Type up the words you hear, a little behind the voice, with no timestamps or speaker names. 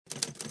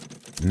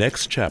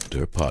Next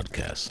Chapter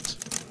Podcasts.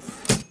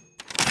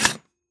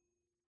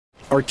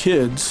 Our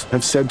kids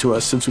have said to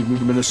us since we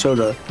moved to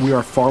Minnesota, we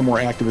are far more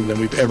active than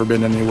we've ever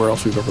been anywhere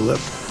else we've ever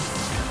lived.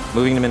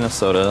 Moving to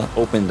Minnesota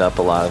opened up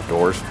a lot of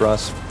doors for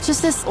us.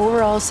 Just this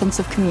overall sense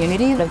of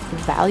community, the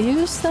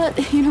values that,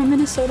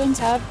 Minnesotans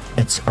have.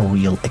 It's a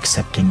real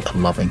accepting,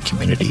 loving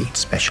community,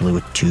 especially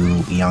with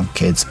 2 young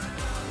kids.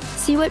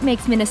 See what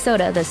makes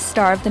Minnesota the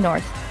star of the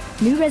North.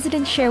 New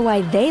residents share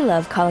why they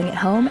love calling it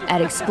home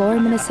at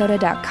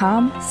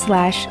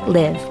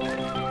exploreminnesota.com/live.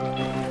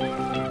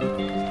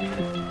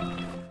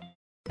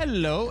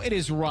 Hello, it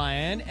is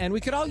Ryan, and we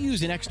could all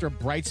use an extra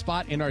bright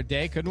spot in our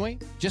day, couldn't we?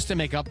 Just to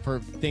make up for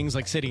things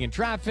like sitting in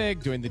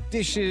traffic, doing the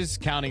dishes,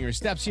 counting your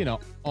steps,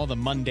 all the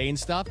mundane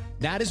stuff.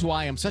 That is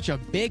why I'm such a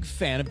big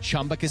fan of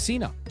Chumba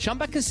Casino.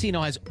 Chumba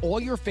Casino has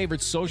all your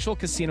favorite social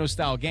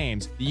casino-style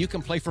games that you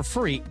can play for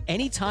free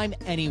anytime,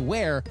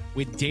 anywhere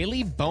with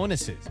daily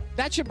bonuses.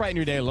 That should brighten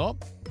your day a little.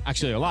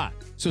 Actually, a lot.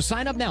 So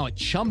sign up now at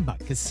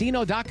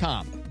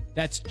ChumbaCasino.com.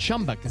 That's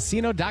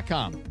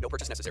ChumbaCasino.com. No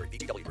purchase necessary.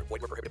 VGW Group.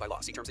 Void where prohibited by law.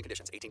 See terms and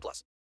conditions.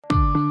 18+.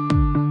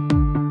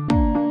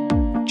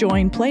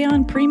 Join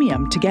PlayOn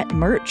Premium to get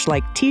merch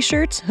like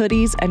t-shirts,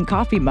 hoodies, and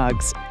coffee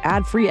mugs,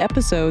 ad-free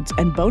episodes,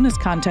 and bonus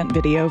content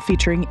video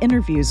featuring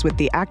interviews with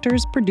the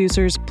actors,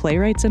 producers,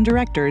 playwrights, and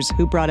directors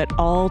who brought it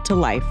all to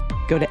life.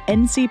 Go to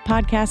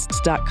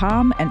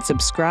ncpodcasts.com and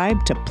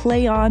subscribe to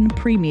PlayOn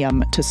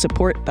Premium to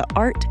support the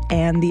art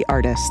and the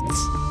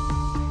artists.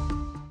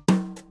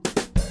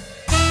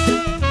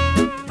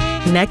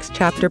 Next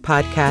Chapter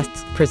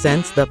Podcasts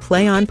presents the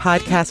Play On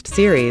podcast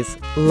series,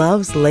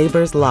 Love's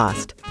Labor's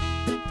Lost.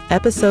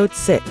 Episode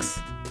 6,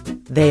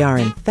 They Are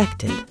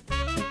Infected.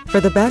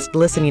 For the best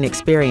listening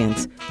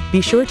experience,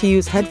 be sure to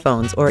use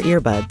headphones or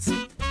earbuds.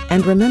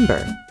 And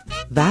remember,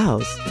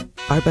 vows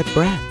are but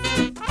breath.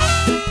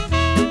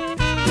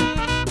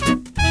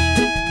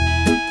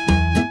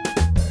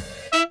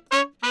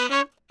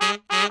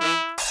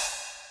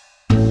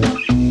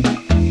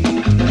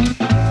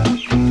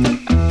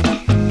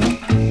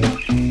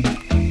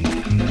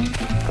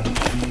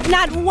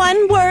 Not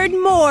one word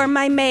more,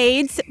 my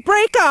maids.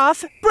 Break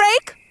off!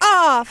 Break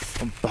off!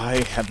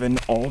 By heaven,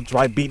 all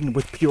dry beaten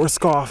with pure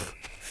scoff.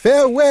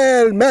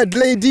 Farewell, mad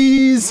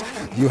ladies!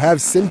 You have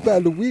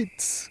simple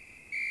wits.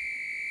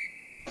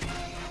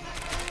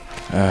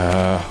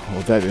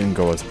 Well, that didn't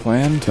go as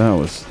planned. That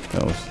was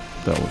horrible.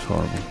 That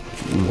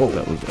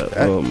was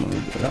oh my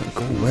god. Not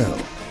go well.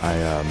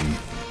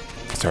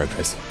 Sorry,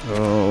 guys.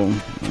 Oh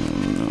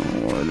no!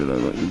 Why did I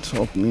let you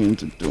talk me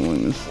into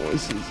doing this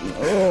voices?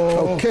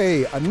 Oh.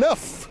 Okay,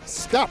 enough.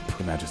 Stop.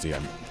 Your Majesty,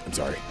 I'm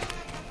sorry.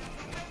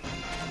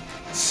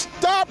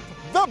 Stop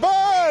the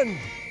burn!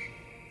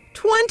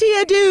 20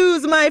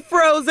 adieus, my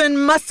frozen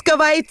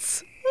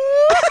Muscovites.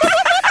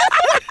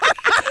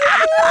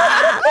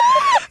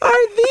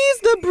 Are these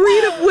the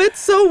breed of wits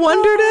so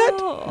wondered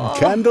at?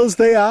 Candles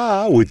they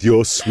are, with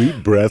your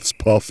sweet breaths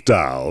puffed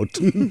out.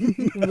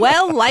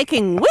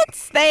 Well-liking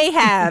wits they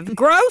have.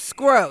 Gross,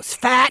 gross.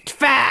 Fat,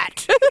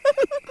 fat.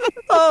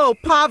 Oh,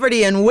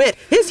 poverty and wit.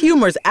 His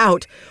humor's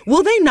out.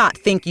 Will they not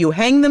think you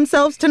hang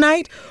themselves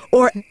tonight?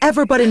 Or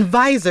ever but in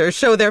visor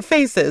show their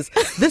faces?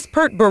 This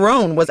pert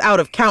Baron was out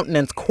of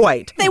countenance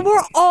quite. They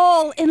were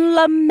all in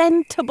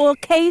lamentable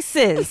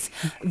cases.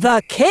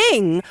 The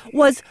king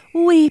was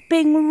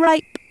weeping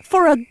ripe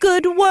for a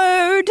good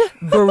word.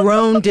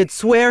 Baron did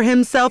swear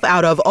himself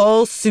out of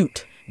all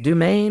suit.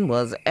 Dumaine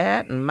was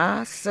at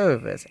my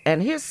service,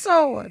 and his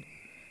sword,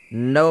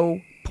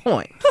 no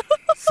point,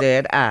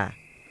 said I.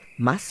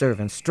 My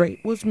servant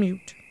straight was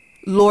mute.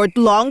 Lord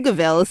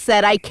Longueville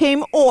said I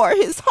came o'er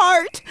his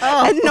heart.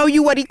 And know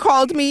you what he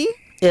called me?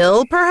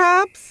 Ill,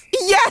 perhaps?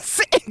 Yes,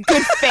 in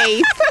good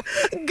faith.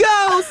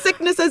 Go,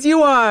 sickness as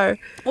you are.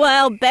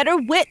 Well, better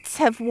wits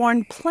have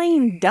worn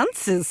plain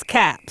dunces'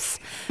 caps.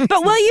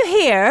 But will you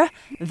hear?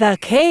 The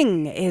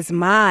king is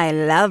my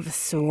love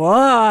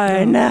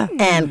sworn.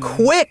 And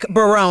quick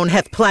Baron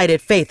hath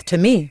plighted faith to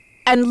me.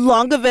 And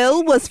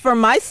Longueville was for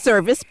my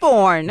service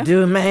born.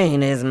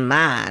 Dumaine is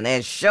mine,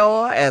 as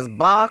sure as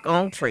bark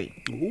on tree.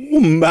 Oh,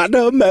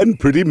 madam and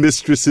pretty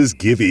mistresses,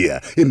 give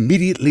ear.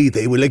 Immediately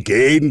they will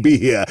again be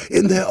here,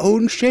 in their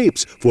own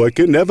shapes, for it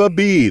can never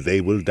be they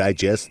will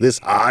digest this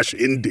harsh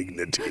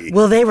indignity.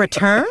 Will they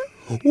return?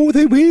 Oh,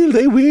 they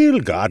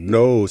will, God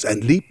knows,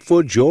 and leap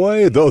for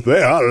joy, though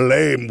they are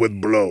lame with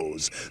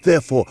blows.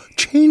 Therefore,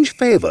 change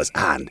favors,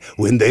 and,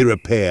 when they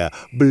repair,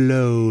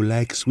 blow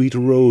like sweet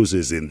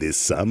roses in this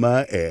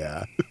summer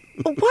air.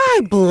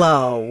 Why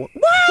blow?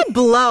 Why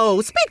blow?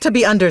 Speak to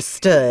be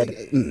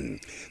understood.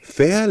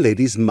 Fair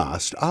ladies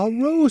masked are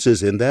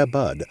roses in their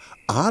bud.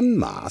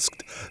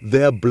 Unmasked,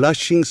 their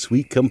blushing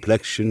sweet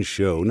complexion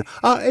shown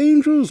are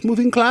angels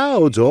moving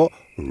clouds or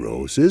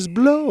roses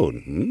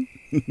blown.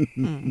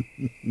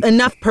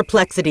 Enough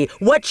perplexity.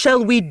 What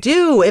shall we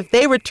do if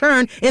they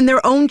return in their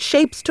own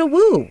shapes to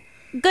woo?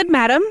 Good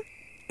madam,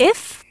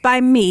 if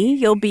by me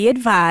you'll be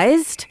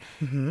advised,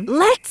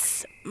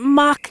 let's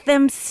mock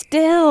them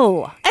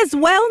still, as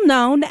well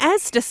known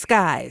as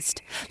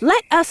disguised.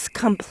 Let us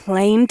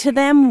complain to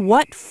them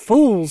what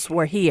fools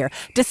were here,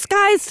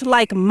 disguised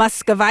like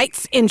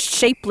Muscovites in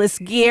shapeless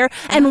gear,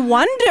 and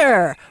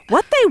wonder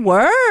what they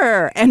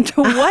were, and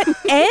to what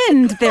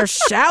end their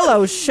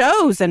shallow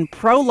shows and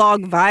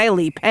prologue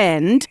vilely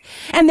penned,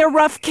 and their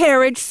rough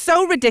carriage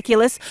so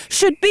ridiculous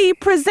should be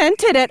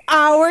presented at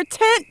our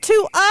tent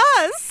to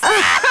us.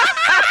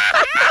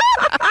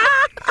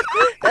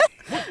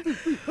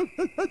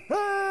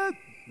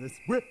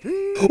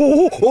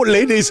 Oh,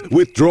 ladies,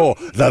 withdraw.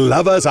 The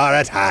lovers are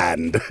at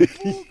hand.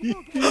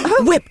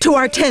 Whip to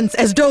our tents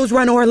as does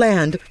run o'er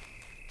land.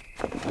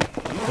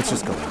 Let's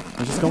just go in.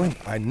 Let's just go in.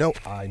 I know.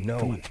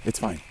 Come on, it's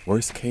fine.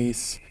 Worst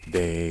case,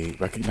 they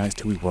recognized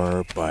who we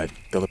were, but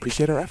they'll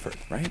appreciate our effort,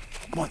 right?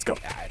 Come on, let's go.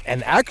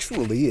 And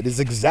actually, it is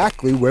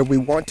exactly where we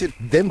wanted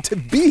them to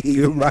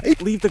be,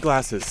 right? Leave the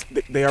glasses.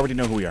 They already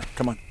know who we are.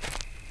 Come on.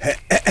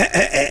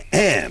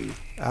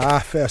 Ah,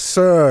 fair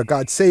sir,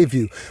 God save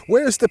you.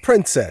 Where's the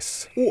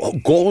princess? Oh,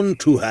 gone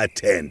to her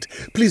tent.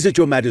 Please, at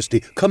your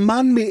majesty,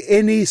 command me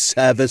any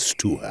service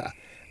to her.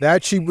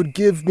 That she would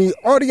give me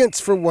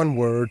audience for one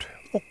word.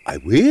 Oh, I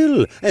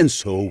will, and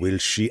so will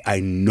she,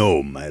 I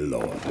know, my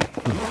lord.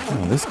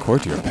 Oh, this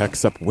courtier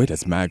pecks up wit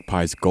as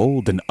magpie's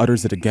gold, and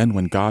utters it again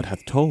when God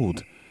hath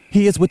told.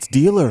 He is wit's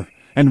dealer,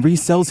 and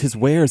resells his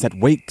wares at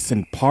wakes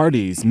and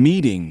parties,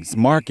 meetings,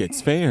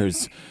 markets,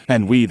 fairs.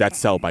 And we that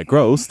sell by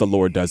gross, the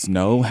Lord does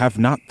know, have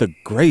not the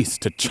grace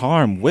to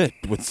charm wit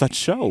with such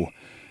show.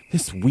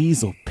 This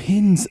weasel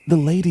pins the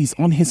ladies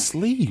on his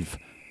sleeve.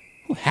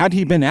 Had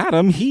he been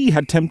Adam, he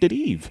had tempted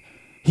Eve.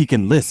 He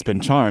can lisp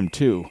and charm,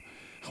 too.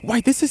 Why,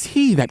 this is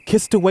he that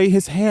kissed away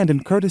his hand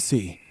in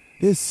courtesy.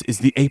 This is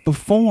the ape of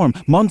form,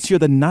 Monsieur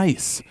the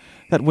Nice,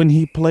 that when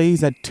he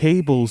plays at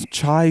tables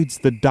chides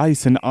the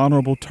dice in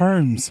honorable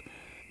terms.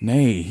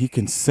 Nay, he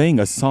can sing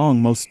a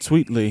song most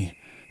sweetly,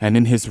 and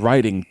in his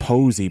writing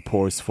poesy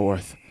pours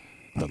forth.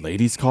 The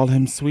ladies call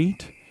him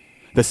sweet.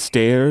 The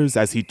stairs,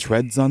 as he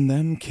treads on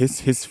them,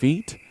 kiss his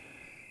feet.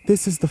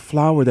 This is the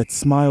flower that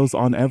smiles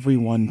on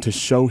everyone to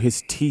show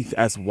his teeth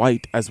as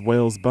white as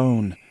whale's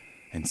bone,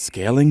 and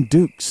scaling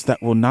dukes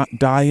that will not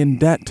die in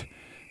debt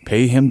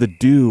pay him the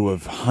due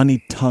of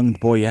honey-tongued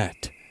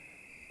boyette.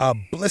 A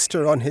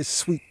blister on his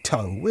sweet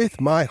tongue with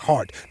my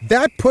heart.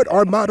 That put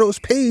Armado's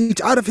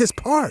page out of his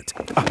part.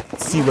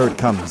 See where it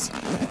comes.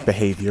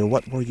 Behavior,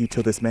 what were you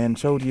till this man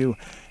showed you,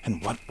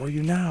 and what were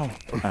you now?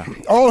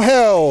 All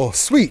hail,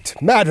 sweet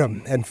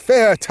madam, and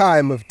fair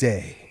time of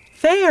day.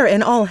 Fair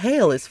and all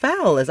hail is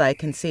foul, as I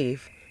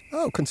conceive.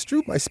 Oh,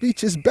 construe my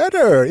speech is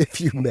better,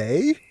 if you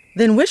may.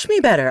 Then wish me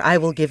better, I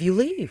will give you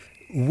leave.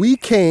 We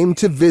came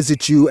to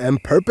visit you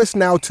and purpose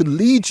now to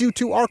lead you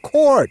to our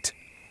court.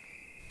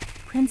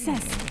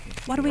 Princess,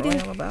 what do we do?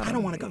 I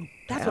don't want to go.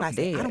 That's what I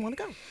said. I don't want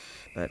to go.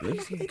 But at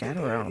least he got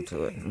around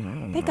to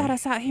it. They got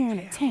us out here in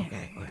a tent.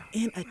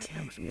 In a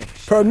tent.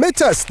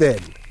 Permit us, then.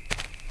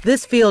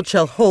 This field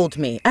shall hold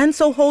me, and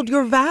so hold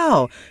your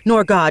vow.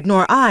 Nor God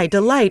nor I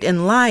delight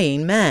in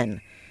lying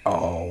men.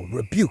 Oh,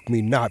 rebuke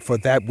me not for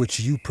that which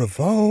you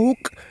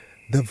provoke.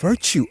 The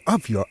virtue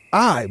of your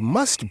eye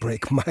must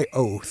break my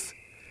oath.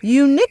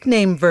 You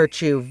nickname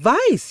virtue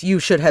vice, you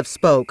should have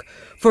spoke,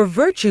 for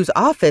virtue's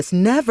office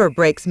never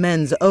breaks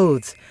men's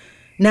oaths.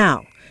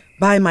 Now,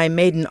 by my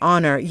maiden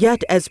honor,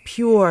 yet as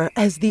pure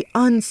as the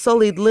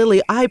unsullied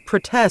lily, I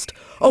protest,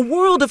 a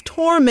world of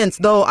torments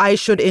though I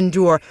should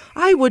endure,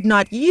 I would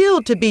not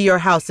yield to be your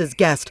house's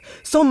guest,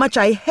 so much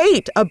I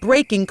hate a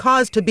breaking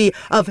cause to be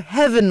of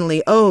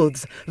heavenly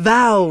oaths,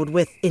 vowed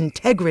with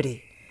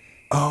integrity.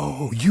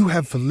 Oh, you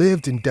have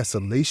lived in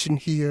desolation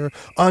here,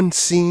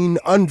 unseen,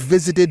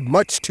 unvisited,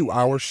 much to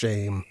our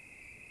shame.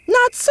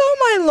 Not so,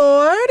 my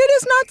lord, it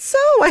is not so,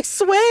 I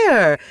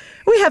swear.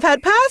 We have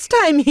had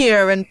pastime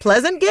here and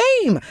pleasant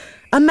game.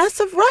 A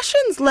mess of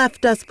Russians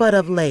left us but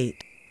of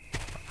late.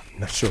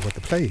 Not sure what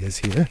the play is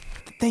here.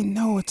 They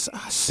know it's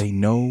us. They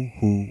know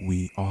who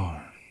we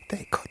are.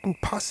 They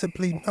couldn't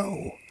possibly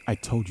know. I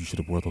told you should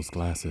have wore those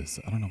glasses.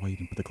 I don't know why you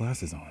didn't put the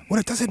glasses on. Well,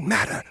 it doesn't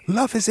matter.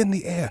 Love is in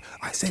the air.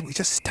 I say we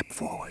just step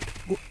forward.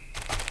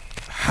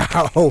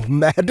 How,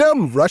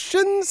 madam,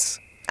 Russians?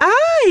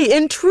 Aye,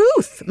 in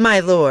truth, my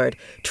lord.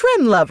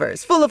 Trim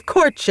lovers, full of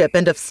courtship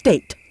and of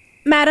state.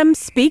 Madam,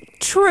 speak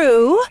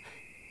true.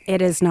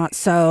 It is not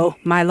so,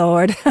 my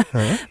lord.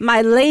 Huh?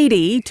 My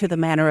lady, to the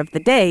manner of the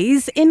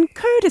days, in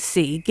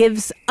courtesy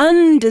gives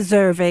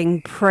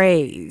undeserving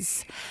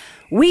praise.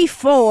 We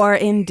four,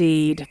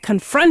 indeed,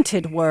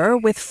 confronted were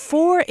with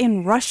four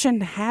in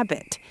Russian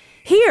habit.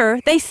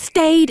 Here they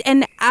stayed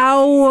an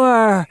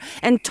hour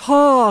and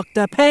talked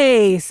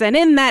apace, and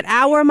in that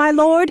hour, my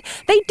lord,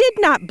 they did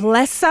not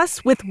bless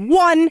us with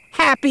one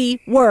happy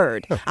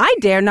word. I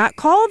dare not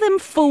call them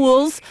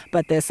fools,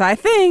 but this I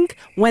think,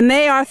 when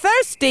they are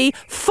thirsty,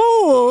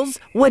 fools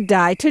would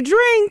die to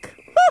drink.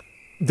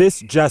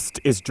 This jest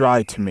is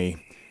dry to me.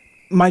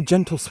 My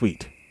gentle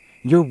sweet,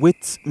 your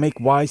wits make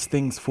wise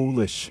things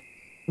foolish.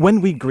 When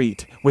we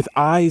greet, with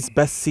eyes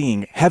best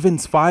seeing,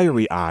 heaven's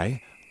fiery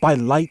eye, By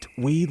light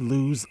we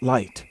lose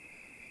light.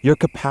 Your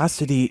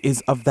capacity is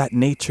of that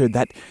nature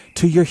that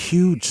to your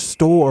huge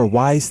store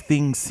wise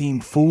things seem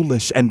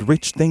foolish and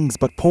rich things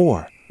but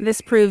poor. This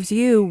proves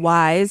you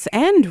wise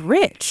and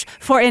rich,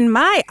 for in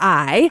my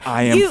eye,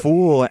 I am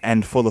fool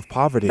and full of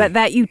poverty. But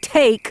that you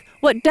take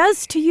what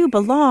does to you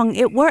belong,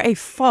 it were a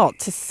fault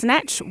to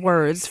snatch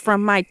words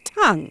from my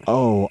tongue.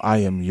 Oh, I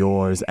am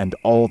yours and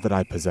all that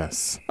I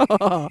possess.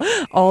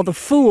 All the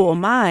fool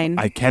mine.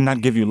 I cannot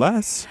give you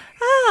less.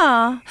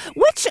 Ah,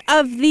 which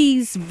of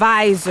these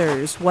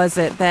visors was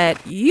it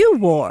that you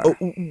wore?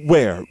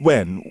 Where?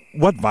 When?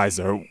 What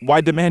visor?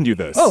 Why demand you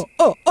this?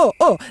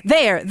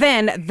 There,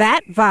 then,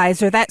 that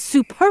visor, that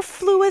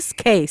superfluous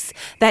case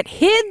that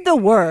hid the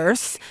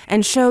worse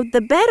and showed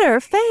the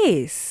better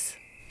face.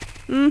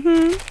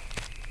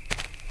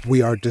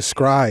 We are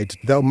descried.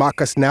 They'll mock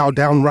us now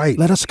downright.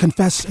 Let us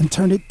confess and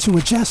turn it to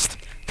a jest.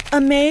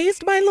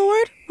 Amazed, my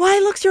lord? Why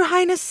looks your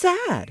highness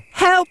sad?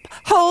 Help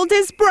hold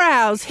his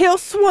brows, he'll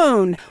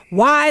swoon.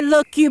 Why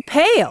look you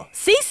pale?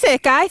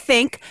 Seasick, I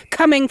think,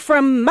 coming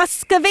from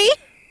Muscovy?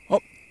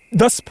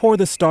 Thus pour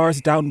the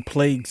stars down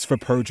plagues for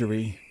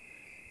perjury.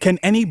 Can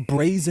any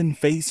brazen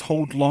face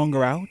hold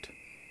longer out?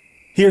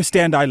 Here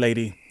stand I,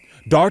 lady.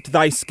 Dart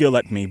thy skill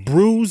at me,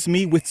 bruise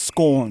me with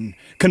scorn,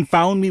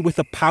 confound me with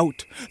a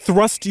pout,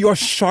 thrust your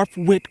sharp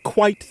wit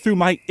quite through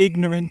my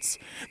ignorance,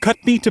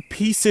 cut me to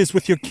pieces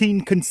with your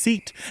keen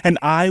conceit, and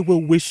I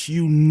will wish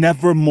you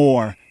never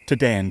more to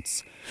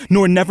dance,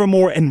 nor never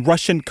more in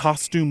Russian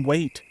costume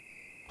wait.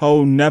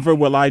 Oh, never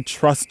will I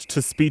trust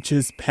to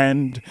speeches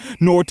penned,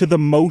 nor to the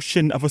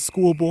motion of a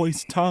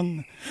schoolboy's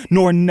tongue,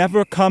 nor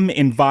never come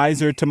in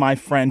visor to my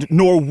friend,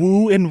 nor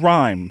woo in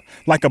rhyme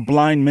like a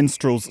blind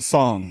minstrel's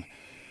song.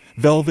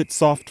 Velvet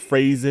soft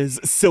phrases,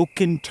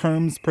 silken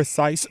terms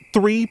precise,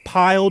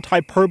 three-piled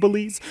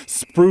hyperboles,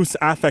 spruce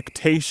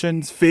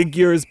affectations,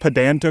 figures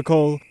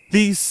pedantical.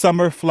 These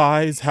summer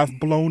flies have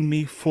blown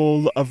me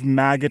full of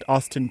maggot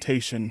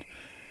ostentation.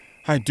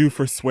 I do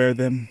forswear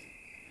them.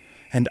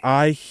 And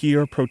I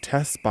here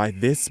protest by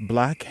this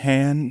black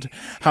hand,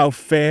 how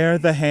fair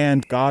the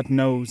hand God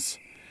knows.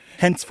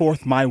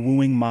 Henceforth my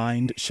wooing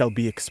mind shall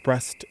be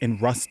expressed in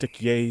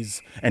rustic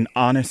yeas and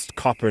honest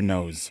copper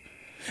nose.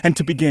 And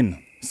to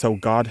begin, so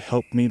God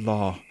help me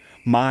law,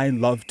 my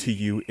love to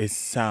you is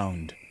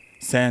sound,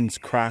 sans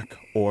crack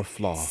or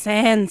flaw.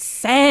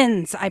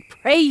 Sans, I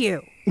pray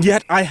you.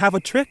 Yet I have a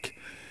trick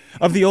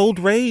of the old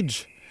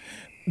rage.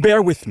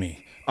 Bear with me,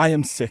 I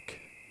am sick.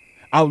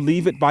 I'll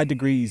leave it by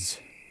degrees.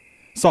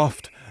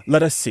 Soft,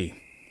 let us see.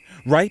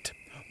 Right,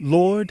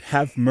 Lord,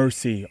 have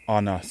mercy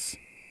on us.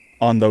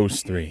 On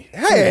those three.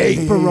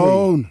 Hey,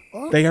 Barone.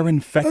 They are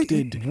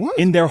infected.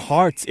 In their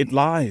hearts it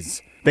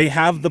lies. They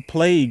have the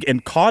plague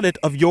and caught it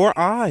of your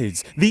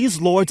eyes. These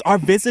lords are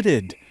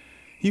visited.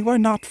 You are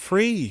not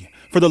free,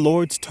 for the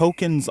Lord's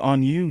tokens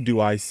on you do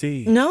I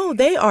see. No,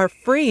 they are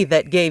free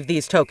that gave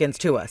these tokens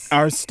to us.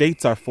 Our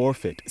states are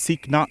forfeit.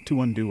 Seek not to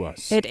undo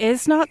us. It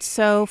is not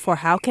so, for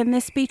how can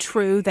this be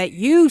true that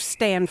you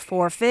stand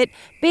forfeit,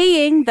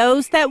 being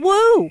those that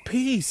woo?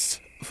 Peace,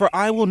 for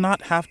I will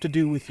not have to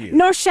do with you.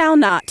 Nor shall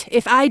not,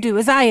 if I do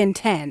as I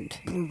intend.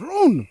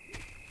 Barone.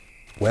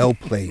 Well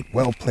played,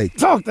 well played.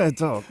 Talk that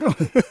talk.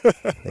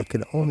 They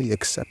can only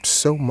accept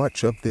so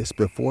much of this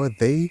before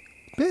they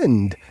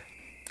bend.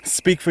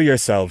 Speak for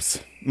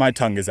yourselves. My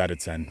tongue is at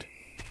its end.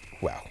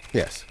 Well,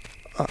 yes.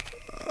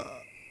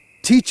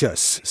 Teach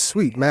us,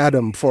 sweet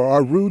madam, for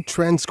our rude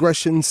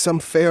transgressions some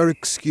fair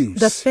excuse.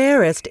 The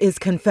fairest is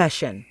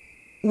confession.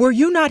 Were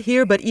you not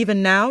here but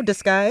even now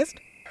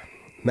disguised?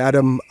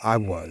 Madam, I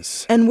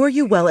was. And were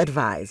you well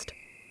advised?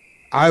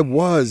 I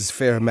was,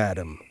 fair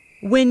madam.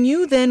 When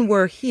you then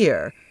were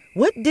here,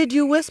 what did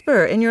you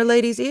whisper in your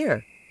lady's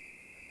ear?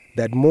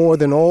 That more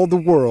than all the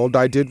world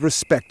I did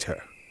respect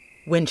her.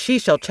 When she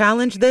shall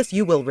challenge this,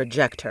 you will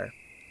reject her.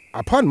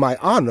 Upon my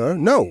honor,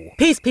 no.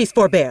 Peace,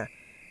 forbear.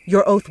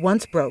 Your oath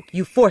once broke,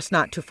 you force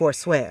not to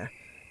forswear.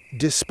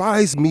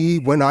 Despise me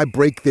when I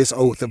break this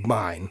oath of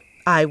mine.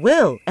 I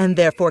will, and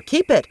therefore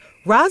keep it.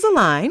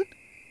 Rosaline,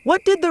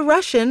 what did the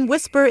Russian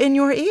whisper in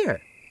your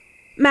ear?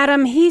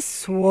 Madam, he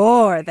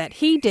swore that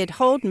he did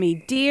hold me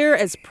dear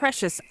as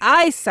precious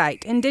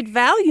eyesight, and did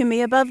value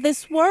me above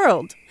this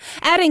world,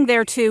 adding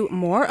thereto,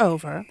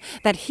 moreover,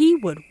 that he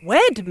would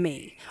wed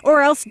me,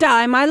 or else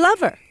die my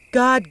lover.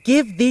 God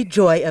give thee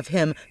joy of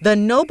him, the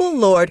noble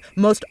lord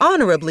most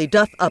honorably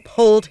doth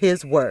uphold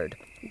his word.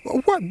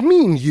 What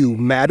mean you,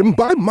 madam,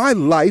 by my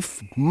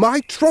life,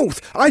 my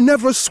troth? I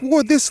never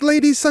swore this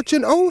lady such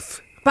an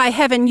oath. By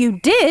heaven you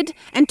did,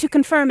 and to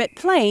confirm it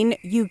plain,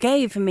 you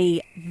gave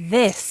me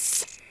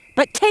this.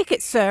 But take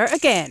it, sir,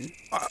 again.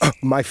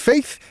 My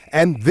faith,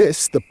 and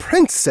this the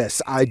princess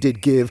I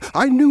did give.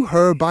 I knew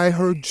her by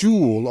her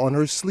jewel on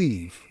her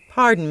sleeve.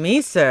 Pardon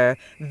me, sir,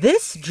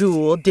 this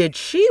jewel did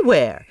she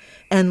wear,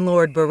 and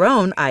Lord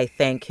Barone, I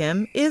thank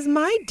him, is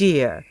my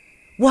dear.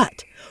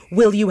 What,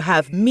 will you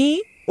have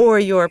me or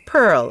your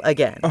pearl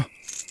again?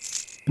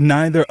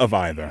 Neither of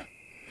either.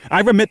 I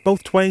remit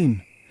both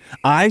twain.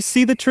 I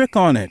see the trick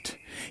on it.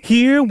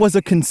 Here was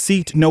a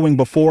conceit knowing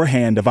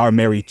beforehand of our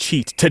merry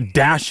cheat to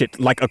dash it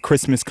like a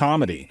Christmas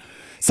comedy.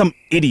 Some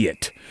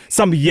idiot,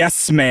 some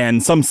yes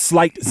man, some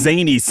slight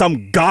zany,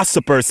 some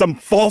gossiper, some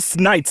false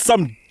knight,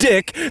 some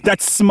dick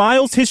that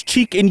smiles his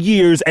cheek in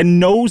years and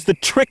knows the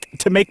trick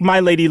to make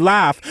my lady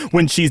laugh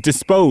when she's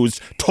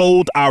disposed,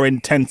 told our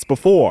intents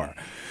before.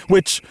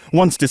 Which,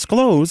 once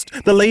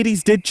disclosed, the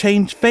ladies did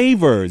change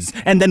favors,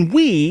 and then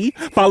we,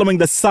 following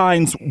the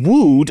signs,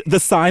 wooed the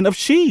sign of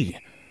she.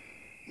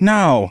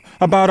 Now,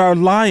 about our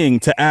lying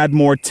to add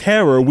more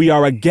terror, we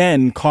are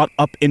again caught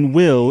up in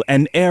will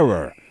and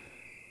error.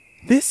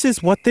 This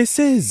is what this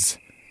is.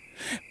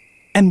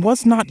 And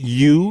was not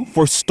you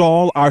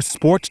forestall our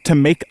sport to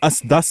make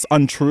us thus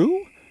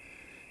untrue?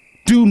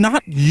 Do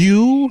not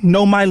you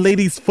know my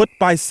lady's foot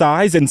by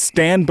size and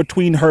stand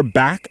between her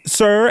back,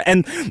 sir,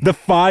 and the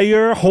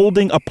fire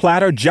holding a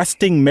platter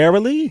jesting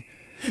merrily?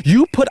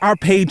 You put our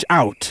page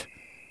out.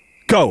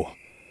 Go.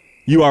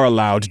 You are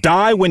allowed.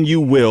 Die when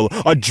you will.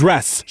 A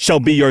dress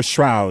shall be your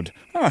shroud.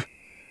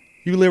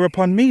 You leer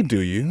upon me, do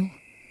you?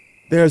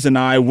 There's an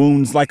eye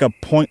wounds like a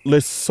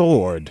pointless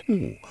sword.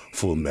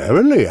 Full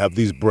merrily have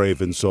these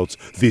brave insults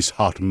this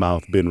hot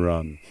mouth been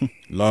run.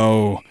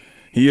 Lo,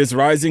 he is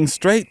rising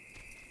straight.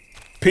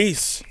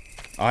 Peace,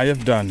 I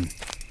have done.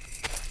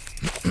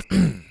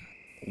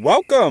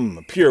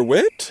 Welcome, pure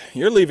wit.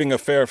 You're leaving a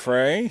fair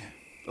fray.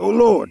 O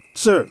Lord,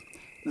 sir,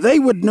 they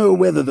would know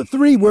whether the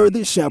three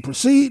worthies shall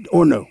proceed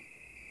or no.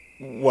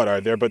 What,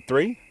 are there but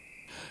three?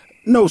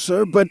 No,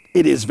 sir, but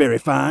it is very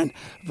fine,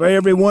 for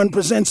every one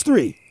presents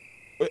three.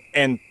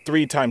 And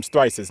 3 times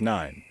thrice is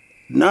 9.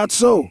 Not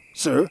so,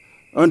 sir.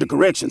 Under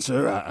correction,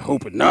 sir. I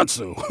hope it not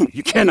so.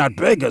 You cannot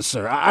beg us,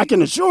 sir. I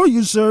can assure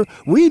you, sir,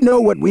 we know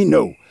what we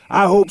know.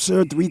 I hope,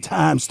 sir, 3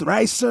 times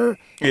thrice, sir.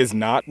 Is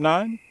not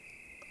 9?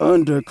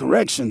 Under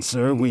correction,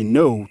 sir, we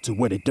know to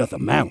what it doth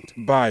amount.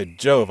 By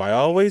Jove, I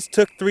always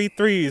took 3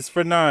 threes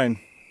for 9.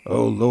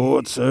 Oh,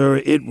 Lord, sir,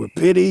 it were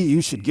pity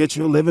you should get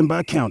your living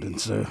by counting,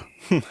 sir.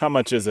 How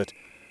much is it?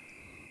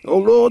 Oh,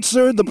 Lord,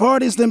 sir, the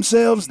parties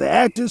themselves, the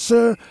actors,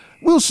 sir,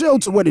 will show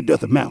to what it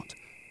doth amount.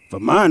 For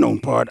mine own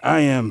part,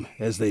 I am,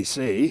 as they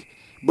say,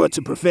 but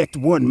to perfect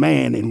one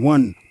man and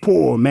one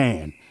poor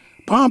man.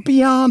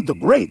 Pompeian the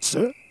Great,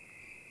 sir.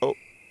 Oh,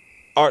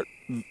 art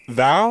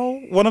thou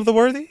one of the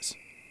worthies?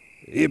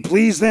 It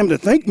pleased them to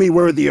think me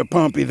worthy of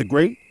Pompey the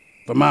Great.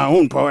 For my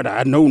own part,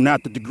 I know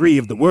not the degree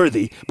of the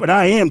worthy, but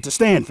I am to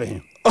stand for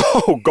him.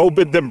 Oh, go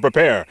bid them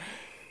prepare.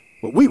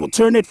 Well, we will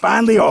turn it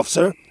finely off,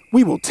 sir.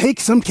 We will take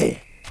some care.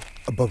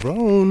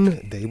 Baron,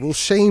 they will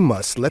shame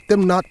us. Let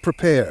them not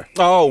prepare.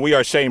 Oh, we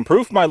are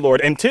shame-proof, my lord,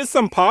 and 'tis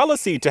some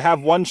policy to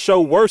have one show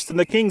worse than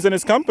the king's and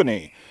his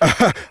company.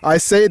 I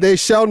say they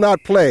shall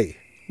not play.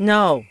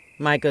 No,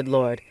 my good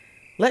lord.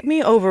 Let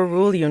me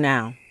overrule you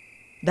now.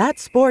 That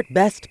sport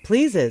best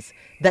pleases,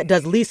 that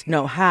does least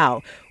know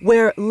how,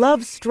 where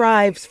love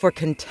strives for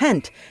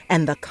content,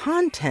 and the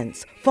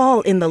contents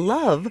fall in the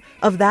love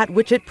of that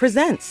which it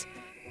presents.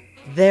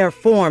 Their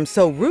form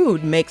so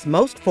rude makes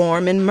most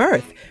form in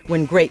mirth,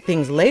 when great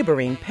things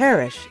laboring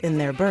perish in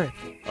their birth.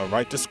 A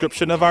right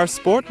description of our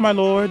sport, my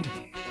lord.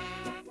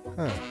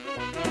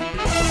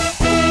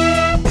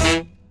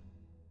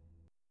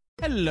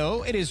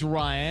 Hello, it is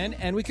Ryan,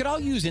 and we could all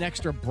use an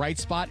extra bright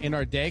spot in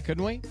our day,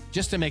 couldn't we?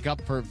 Just to make up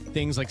for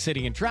things like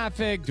sitting in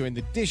traffic, doing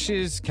the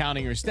dishes,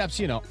 counting your steps,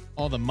 you know,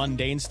 all the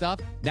mundane stuff.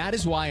 That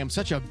is why I'm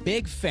such a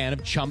big fan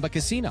of Chumba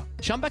Casino.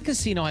 Chumba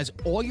Casino has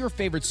all your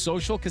favorite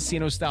social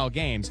casino-style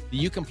games that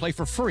you can play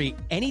for free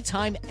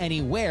anytime,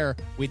 anywhere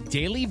with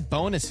daily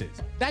bonuses.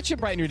 That should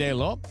brighten your day a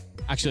little.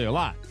 Actually, a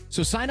lot.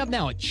 So sign up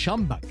now at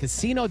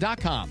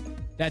ChumbaCasino.com.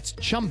 That's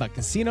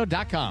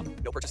ChumbaCasino.com.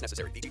 No purchase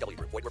necessary. VGW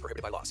Group. Void where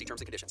prohibited by law. See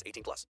terms and conditions.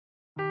 18+.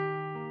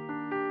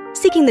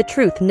 Seeking the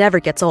truth never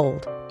gets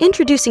old.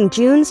 Introducing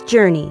June's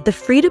Journey, the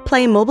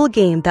free-to-play mobile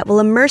game that will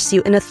immerse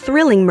you in a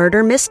thrilling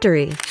murder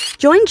mystery.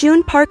 Join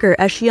June Parker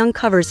as she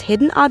uncovers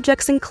hidden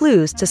objects and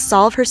clues to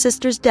solve her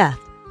sister's death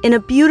in a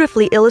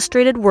beautifully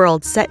illustrated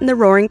world set in the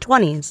Roaring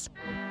 '20s.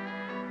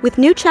 With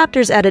new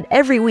chapters added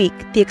every week,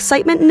 the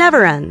excitement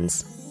never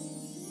ends.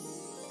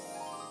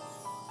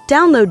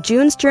 Download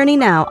June's Journey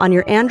now on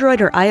your Android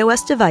or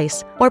iOS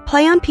device, or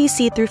play on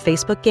PC through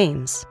Facebook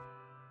Games.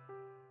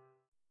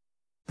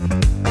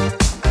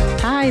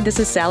 Hi, this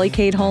is Sally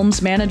Kate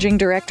Holmes, Managing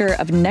Director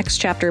of Next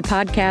Chapter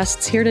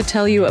Podcasts, here to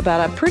tell you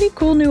about a pretty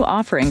cool new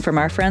offering from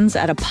our friends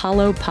at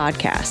Apollo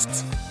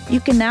Podcasts. You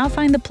can now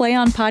find the Play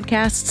On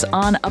podcasts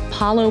on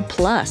Apollo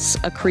Plus,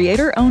 a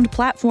creator-owned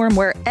platform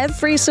where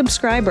every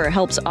subscriber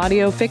helps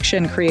audio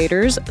fiction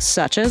creators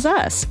such as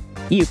us.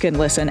 You can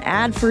listen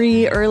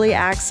ad-free, early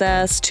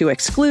access to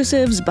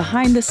exclusives,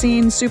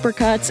 behind-the-scenes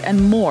supercuts,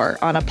 and more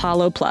on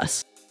Apollo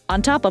Plus.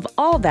 On top of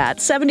all that,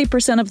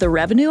 70% of the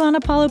revenue on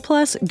Apollo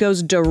Plus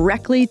goes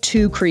directly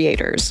to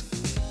creators.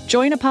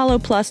 Join Apollo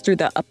Plus through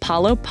the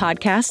Apollo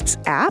Podcasts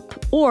app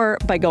or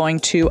by going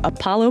to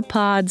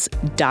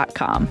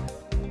apollopods.com.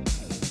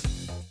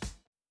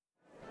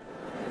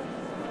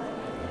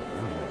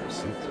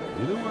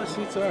 You know where our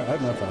seats are?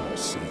 I've not found our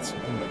seats.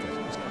 Oh my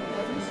goodness.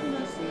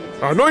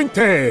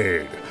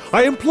 Anointed!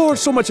 I implore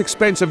so much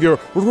expense of your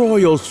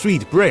royal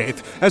sweet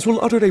breath as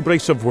will utter a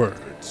brace of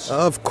words.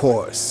 Of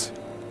course.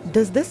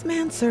 Does this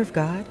man serve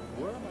God?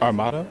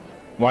 Armado?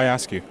 Why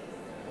ask you?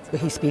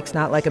 He speaks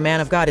not like a man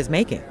of God is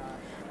making.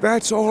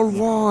 That's all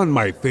one,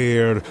 my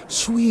fair,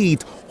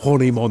 sweet,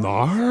 holy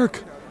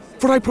monarch.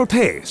 For I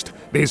protest,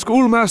 the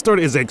schoolmaster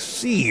is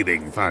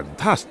exceeding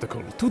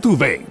fantastical, too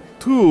vain,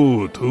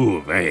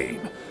 too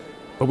vain.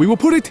 But we will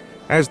put it,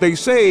 as they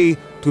say,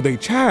 to the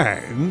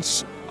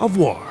chance of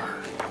war.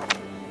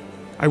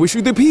 I wish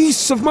you the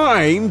peace of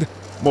mind,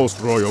 most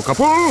royal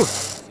couple.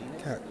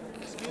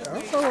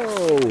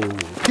 Oh,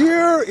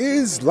 here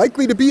is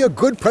likely to be a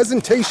good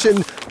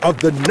presentation of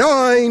the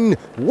 9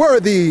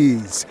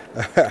 worthies.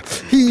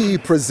 He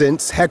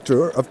presents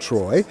Hector of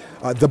Troy,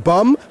 the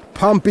bum,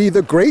 Pompey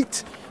the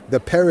Great, the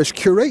parish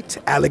curate,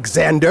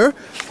 Alexander,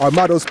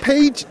 Armado's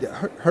page,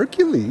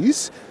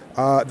 Hercules,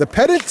 the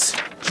pedant,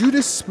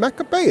 Judas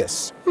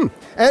Maccabeus.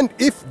 And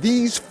if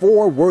these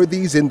 4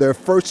 worthies in their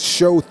first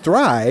show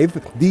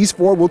thrive, these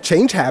 4 will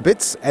change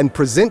habits and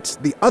present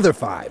the other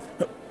 5.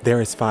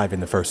 There is 5 in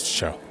the first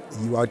show.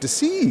 You are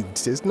deceived,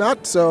 'tis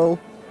not so.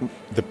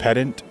 The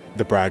pedant,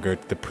 the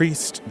braggart, the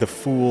priest, the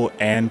fool,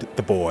 and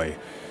the boy.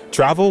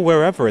 Travel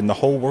wherever in the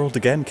whole world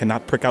again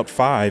cannot prick out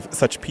 5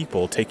 such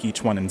people, take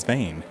each one in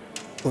vain.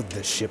 Well,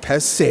 the ship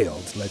has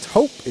sailed. Let's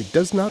hope it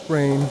does not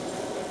rain.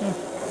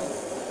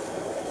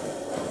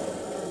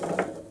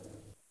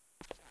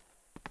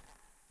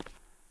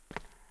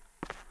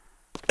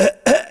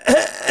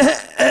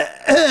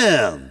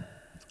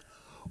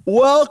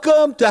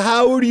 Welcome to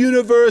Howard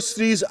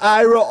University's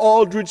Ira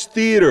Aldrich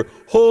Theater,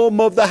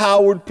 home of the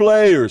Howard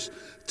Players.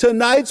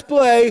 Tonight's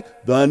play,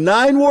 The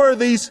 9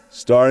 Worthies,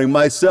 starring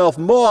myself,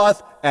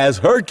 Moth, as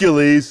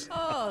Hercules.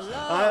 Oh, Lord.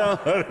 I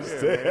don't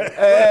understand.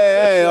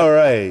 Hey, all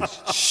right.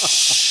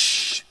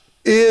 Shh.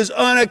 Is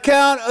on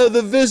account of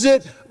the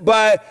visit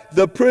by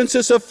the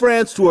Princess of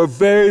France to our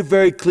very,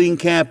 very clean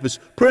campus.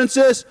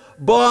 Princess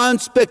Bon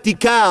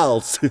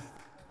Spectacles.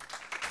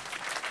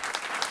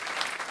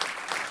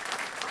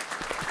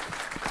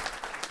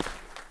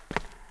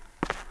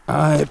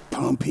 I,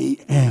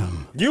 Pompey,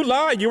 am. You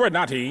lie, you are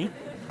not he.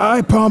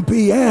 I,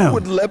 Pompey, am.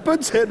 With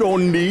leopard's head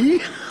on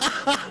knee?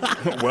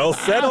 Well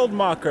said, old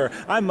mocker.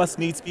 I must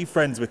needs be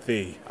friends with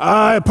thee.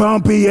 I,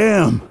 Pompey,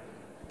 am.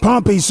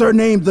 Pompey,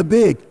 surnamed the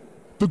Big.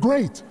 The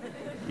Great.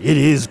 It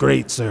is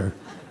great, sir.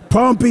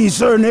 Pompey,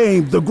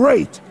 surnamed the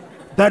Great,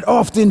 that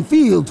oft in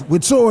field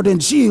with sword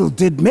and shield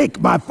did make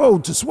my foe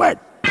to sweat.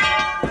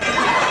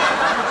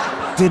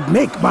 Did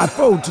make my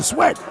foe to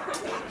sweat.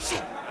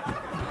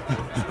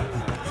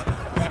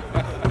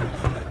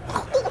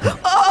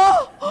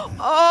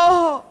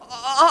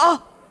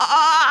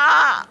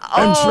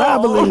 And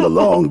traveling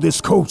along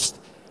this coast,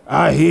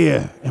 I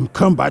here am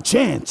come by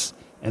chance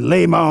and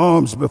lay my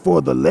arms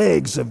before the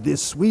legs of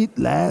this sweet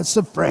lass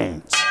of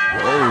France.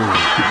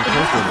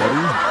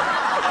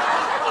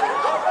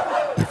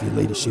 If your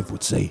ladyship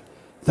would say,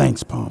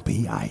 thanks,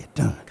 Pompey, I had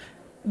done.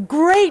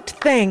 Great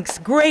thanks,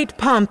 great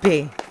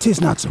Pompey.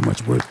 'Tis not so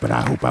much work, but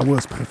I hope I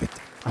was perfect.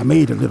 I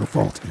made a little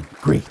fault and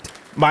great.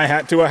 My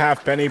hat to a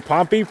halfpenny.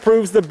 Pompey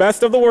proves the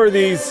best of the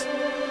worthies.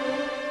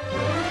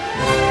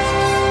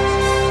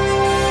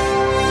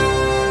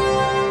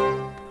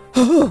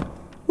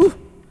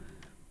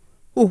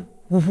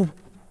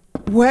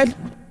 When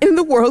in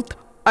the world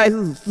I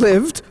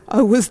lived,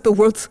 I was the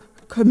world's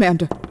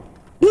commander.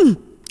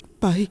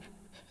 By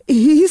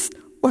east,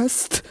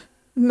 west,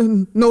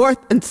 north,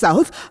 and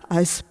south,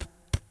 I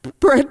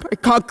spread my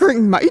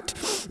conquering might.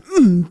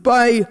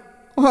 By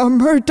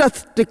armor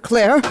doth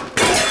declare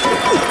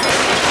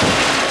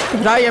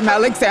that I am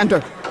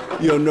Alexander.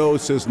 Your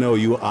nose says no,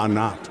 you are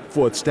not,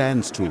 for it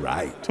stands to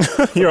right.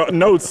 Your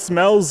nose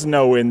smells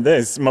no in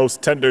this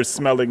most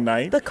tender-smelling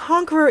night. The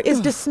conqueror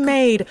is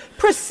dismayed.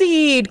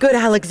 Proceed, good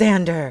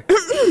Alexander.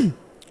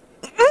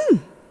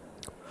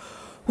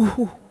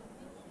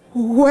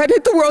 When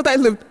in the world I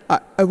lived,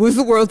 I was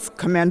the world's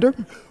commander.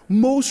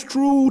 Most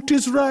true,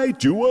 'tis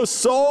right. You were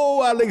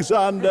so,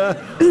 Alexander.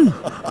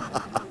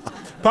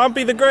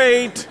 Pompey the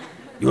Great.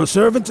 Your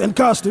servants and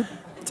custard.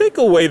 Take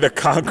away the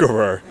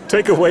conqueror.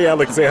 Take away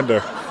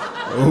Alexander.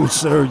 Oh,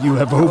 sir, you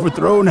have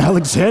overthrown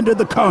Alexander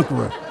the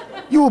Conqueror.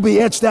 You will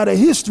be etched out of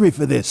history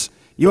for this.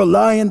 Your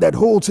lion that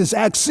holds his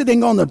axe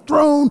sitting on the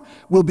throne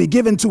will be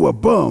given to a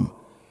bum.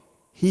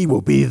 He will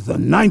be the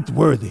 9th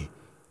worthy.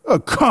 A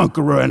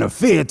conqueror and a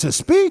fear to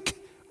speak?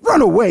 Run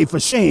away for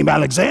shame,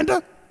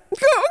 Alexander.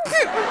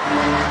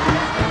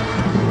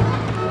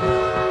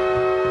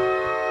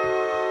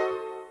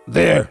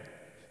 There,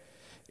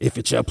 if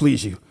it shall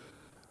please you.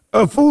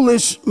 A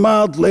foolish,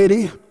 mild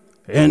lady,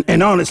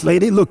 an honest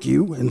lady, look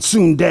you, and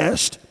soon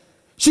dashed.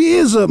 She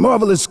is a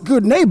marvelous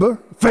good neighbor,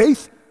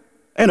 faith,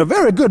 and a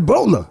very good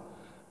bowler.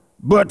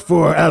 But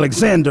for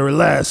Alexander,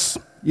 alas,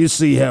 you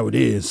see how it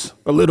is,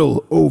 a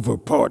little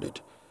overparted.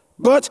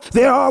 But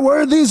there are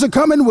worthies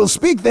a-coming will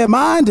speak their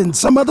mind in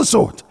some other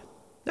sort.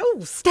 Oh,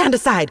 stand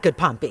aside, good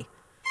Pompey.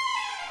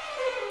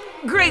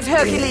 Great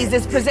Hercules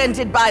is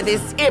presented by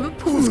this imp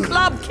whose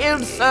club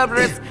killed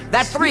Cerberus,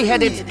 that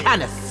three-headed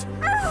Canis.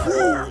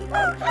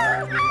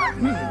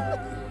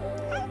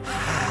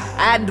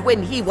 And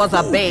when he was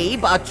a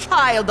babe, a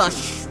child, a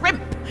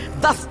shrimp,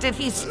 thus did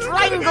he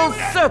strangle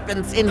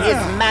serpents in his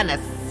manus.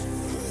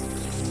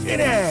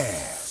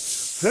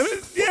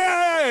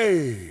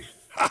 Yay!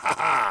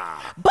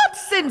 But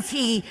since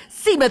he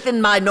seemeth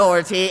in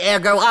minority,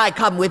 ergo I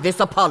come with this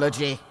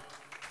apology.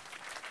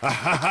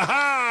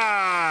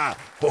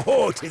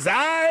 Oh, 'tis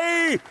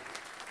I,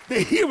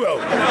 the hero.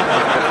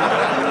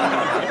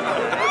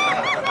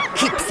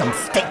 Keep some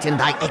state in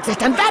thy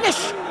exit and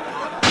vanish.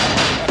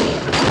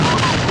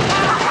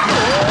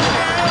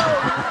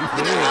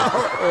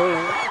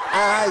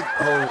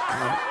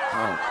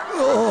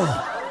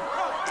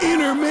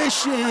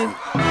 Intermission.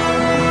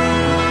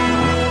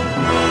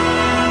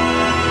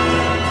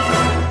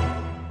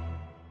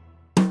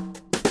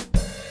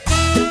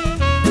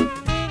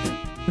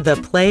 The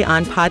Play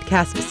On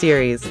podcast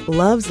series,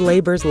 Love's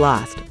Labour's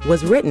Lost,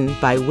 was written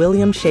by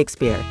William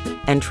Shakespeare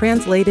and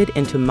translated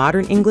into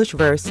modern English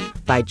verse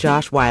by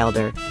Josh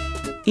Wilder.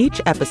 Each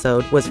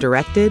episode was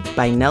directed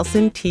by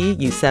Nelson T.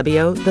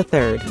 Eusebio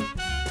III.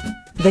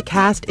 The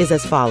cast is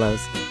as follows: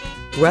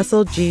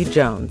 Russell G.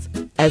 Jones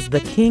as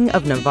the King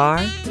of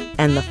Navarre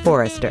and the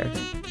Forester,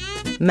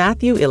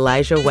 Matthew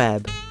Elijah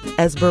Webb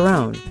as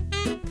Barone,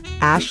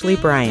 Ashley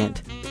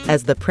Bryant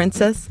as the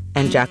Princess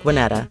and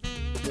Jacquinetta,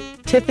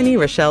 Tiffany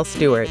Rochelle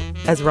Stewart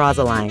as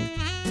Rosaline,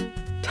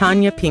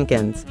 Tanya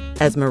Pinkins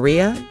as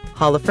Maria,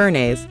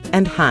 Holofernes,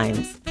 and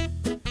Himes,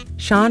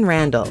 Sean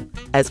Randall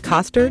as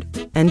Costard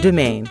and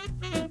Dumaine,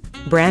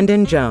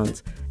 Brandon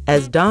Jones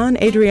as Don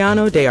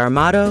Adriano de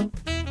Armado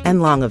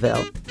and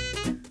Longaville,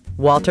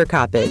 Walter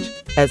Coppage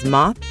as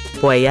Moth,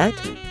 Boyette,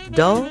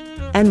 Dull,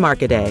 and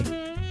Markaday,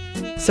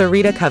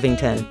 Sarita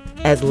Covington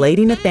as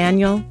Lady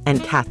Nathaniel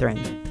and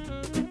Catherine.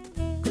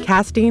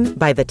 Casting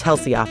by the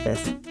Telsey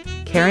Office,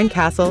 Karen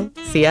Castle,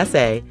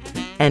 CSA,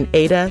 and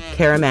Ada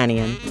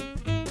Karamanian.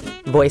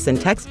 Voice and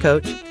text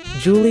coach,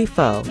 Julie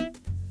Foe.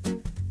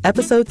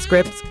 Episode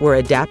scripts were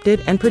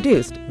adapted and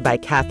produced by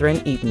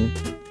Catherine Eaton.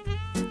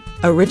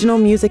 Original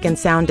music and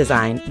sound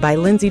design by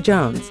Lindsay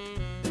Jones.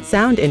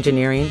 Sound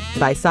engineering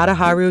by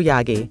Sadaharu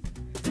Yagi.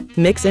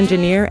 Mix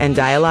engineer and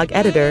dialogue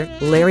editor,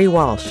 Larry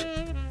Walsh.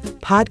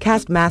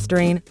 Podcast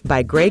mastering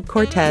by Greg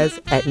Cortez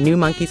at New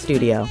Monkey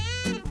Studio.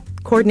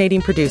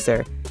 Coordinating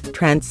producer,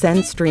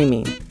 Transcend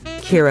Streaming,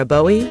 Kira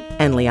Bowie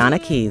and Liana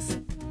Keys.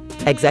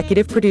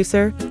 Executive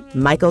producer,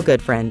 Michael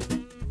Goodfriend.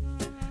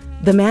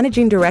 The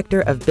managing director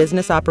of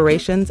business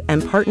operations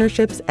and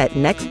partnerships at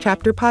Next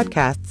Chapter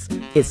Podcasts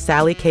is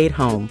Sally Cade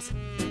Holmes.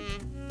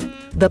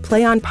 The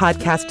Play On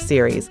podcast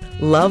series,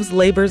 Love's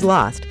Labour's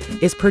Lost,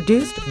 is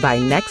produced by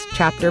Next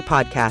Chapter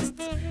Podcasts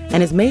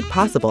and is made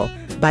possible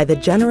by the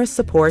generous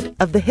support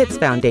of the Hits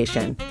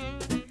Foundation.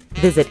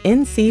 Visit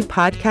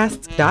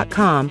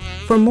ncpodcasts.com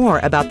for more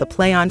about the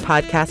Play On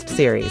podcast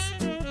series.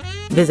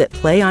 Visit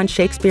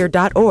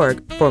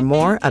playonshakespeare.org for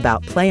more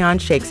about Play On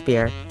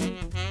Shakespeare.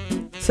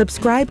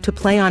 Subscribe to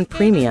Play On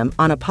Premium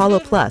on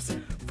Apollo Plus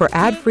for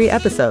ad-free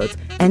episodes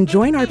and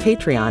join our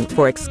Patreon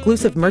for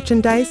exclusive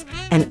merchandise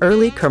and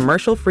early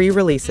commercial-free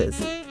releases.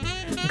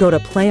 Go to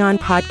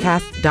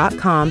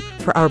playonpodcasts.com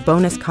for our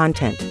bonus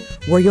content,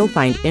 where you'll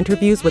find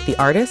interviews with the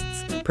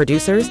artists,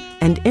 producers,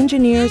 and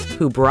engineers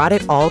who brought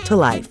it all to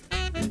life.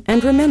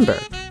 And remember,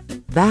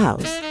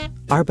 vows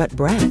are but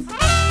breath.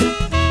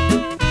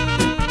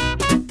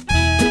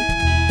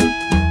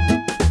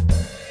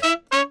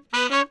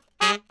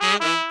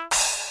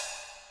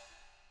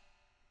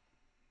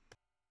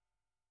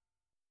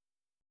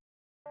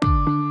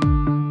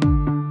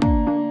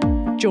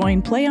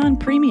 Join Play On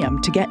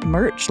Premium to get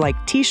merch like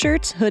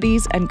t-shirts,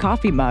 hoodies, and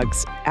coffee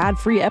mugs,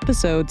 ad-free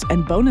episodes,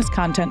 and bonus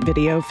content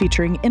video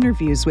featuring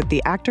interviews with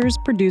the actors,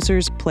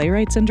 producers,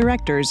 playwrights, and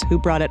directors who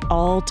brought it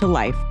all to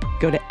life.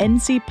 Go to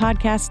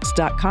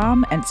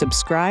ncpodcasts.com and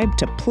subscribe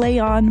to Play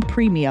On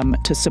Premium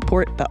to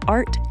support the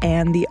art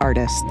and the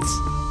artists.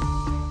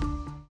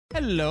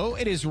 Hello,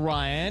 it is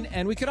Ryan,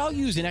 and we could all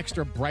use an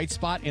extra bright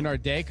spot in our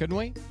day, couldn't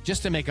we?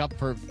 Just to make up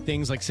for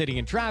things like sitting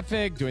in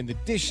traffic, doing the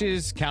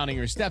dishes, counting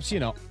your steps,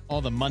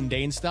 all the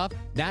mundane stuff.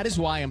 That is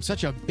why I'm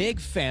such a big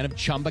fan of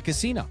Chumba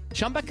Casino.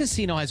 Chumba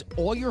Casino has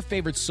all your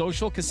favorite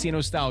social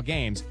casino-style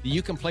games that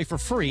you can play for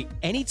free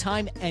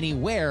anytime,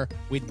 anywhere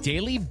with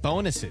daily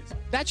bonuses.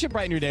 That should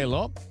brighten your day a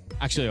little.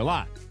 Actually, a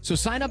lot. So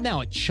sign up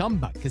now at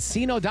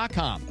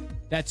ChumbaCasino.com.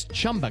 That's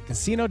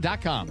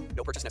ChumbaCasino.com.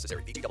 No purchase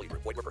necessary. VGW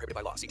Group. Void where prohibited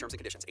by law. See terms and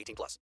conditions.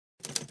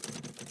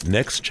 18+.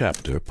 Next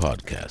Chapter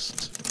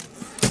Podcasts.